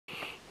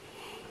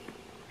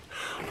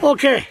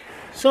Okay,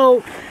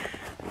 so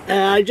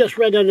I just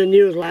read on the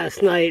news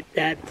last night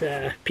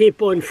that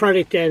people in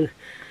Fredericton,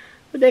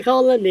 what they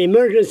call it, the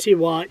emergency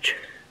watch,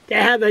 they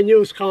have a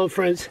news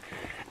conference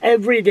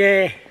every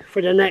day for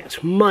the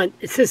next month.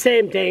 It's the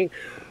same thing.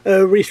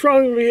 We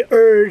strongly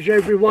urge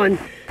everyone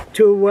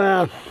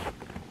to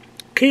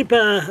keep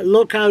a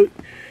lookout.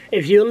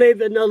 If you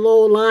live in the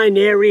low-lying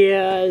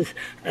areas,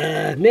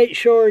 make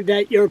sure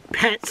that your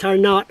pets are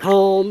not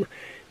home,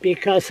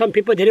 because some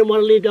people didn't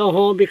want to leave their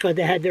home because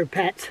they had their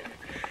pets.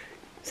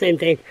 Same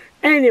thing.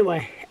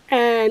 Anyway,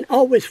 and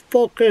always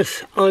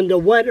focus on the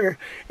weather.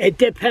 It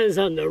depends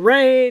on the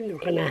rain. We're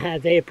going to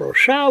have April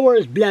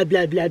showers, blah,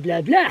 blah, blah,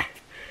 blah, blah.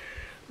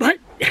 But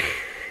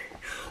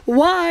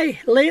why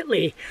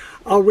lately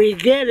are we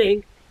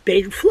getting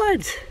big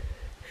floods?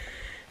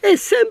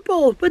 It's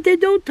simple, but they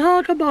don't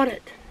talk about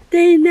it.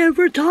 They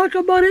never talk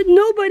about it.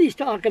 Nobody's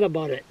talking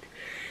about it.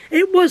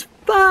 It was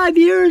 5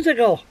 years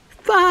ago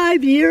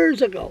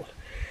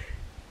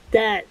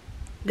that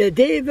the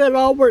David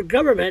Alward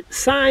government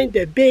signed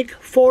the big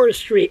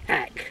Forestry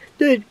Act,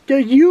 the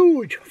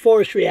huge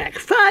Forestry Act,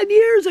 5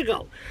 years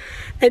ago.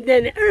 And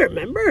then I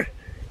remember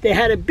they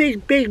had a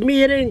big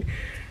meeting,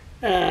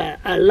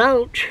 a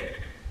launch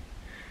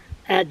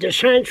at the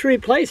Chancery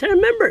Place. I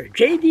remember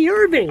J.D.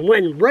 Irving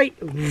went right,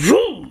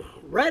 boom,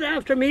 right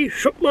after me,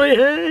 shook my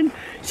hand,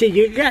 said,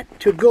 you got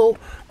to go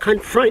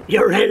confront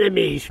your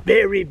enemies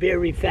very,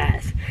 very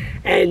fast.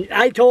 And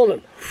I told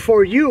him,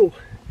 for you,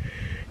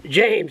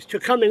 James, to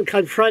come and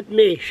confront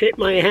me, shake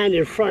my hand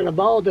in front of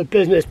all the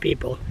business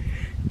people,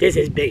 this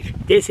is big,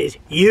 this is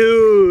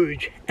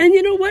huge. And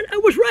you know what, I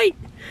was right.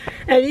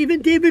 And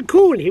even David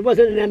Kuhn, he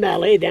wasn't an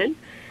MLA then,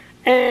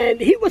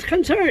 and he was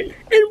concerned.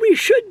 And we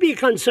should be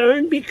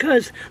concerned,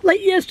 because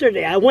like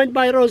yesterday, I went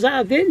by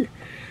Rosaville,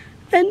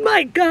 and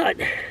my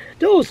God,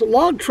 those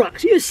log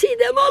trucks, you see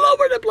them all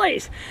over the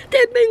place.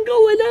 They've been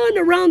going on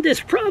around this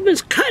province,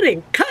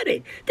 cutting.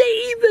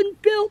 They even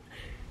built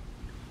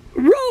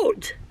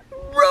roads,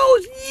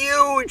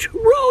 huge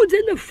roads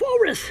in the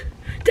forest.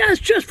 That's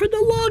just for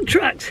the log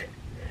trucks.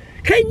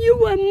 Can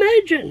you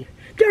imagine?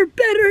 They're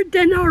better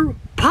than our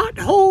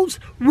potholes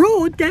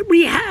road that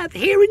we have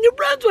here in New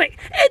Brunswick.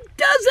 It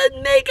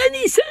doesn't make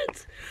any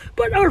sense.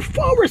 But our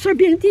forests are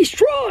being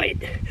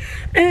destroyed.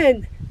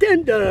 And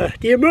then the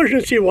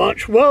emergency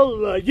watch,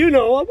 well, you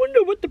know, I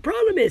wonder what the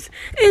problem is.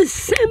 It's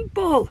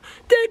simple.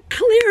 The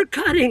clear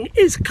cutting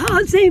is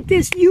causing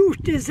this huge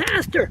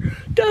disaster.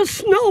 The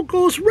snow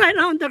goes right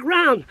on the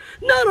ground,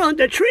 not on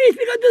the trees,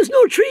 because there's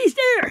no trees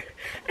there.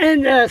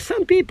 And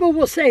some people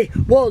will say,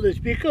 well, it's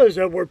because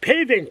we're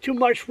paving too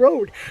much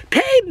road.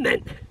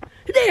 Pavement!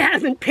 They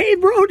haven't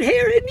paved road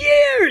here in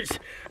years.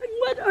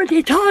 What are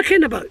they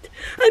talking about?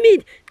 I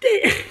mean,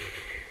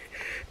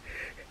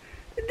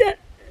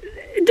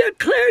 the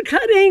clear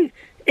cutting,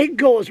 it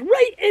goes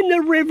right in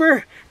the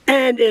river,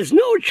 and there's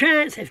no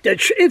chance, if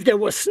there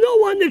was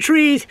snow on the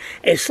trees,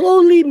 it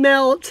slowly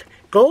melts,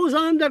 goes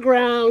on the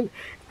ground,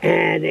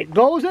 and it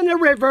goes in the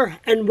river,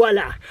 and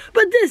voila.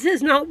 But this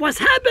is not what's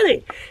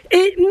happening.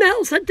 It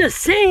melts at the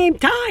same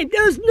time.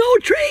 There's no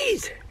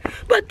trees.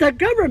 But the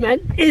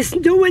government is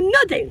doing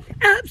nothing,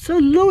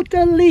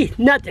 absolutely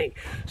nothing.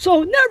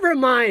 So never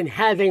mind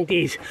having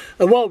these,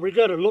 well, we're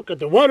going to look at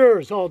the weather,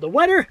 it's all the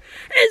weather.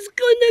 It's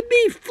going to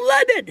be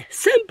flooded,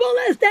 simple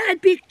as that,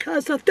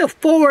 because of the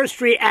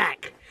Forestry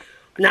Act.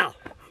 Now,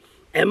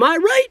 am I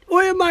right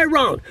or am I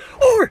wrong?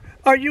 Or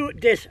are you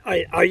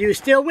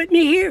still with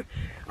me here?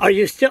 Are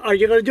you going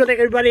to do like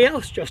everybody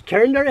else? Just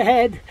turn their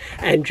head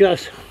and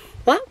just,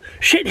 well,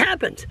 shit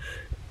happens.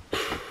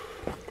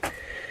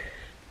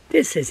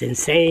 This is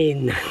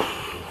insane.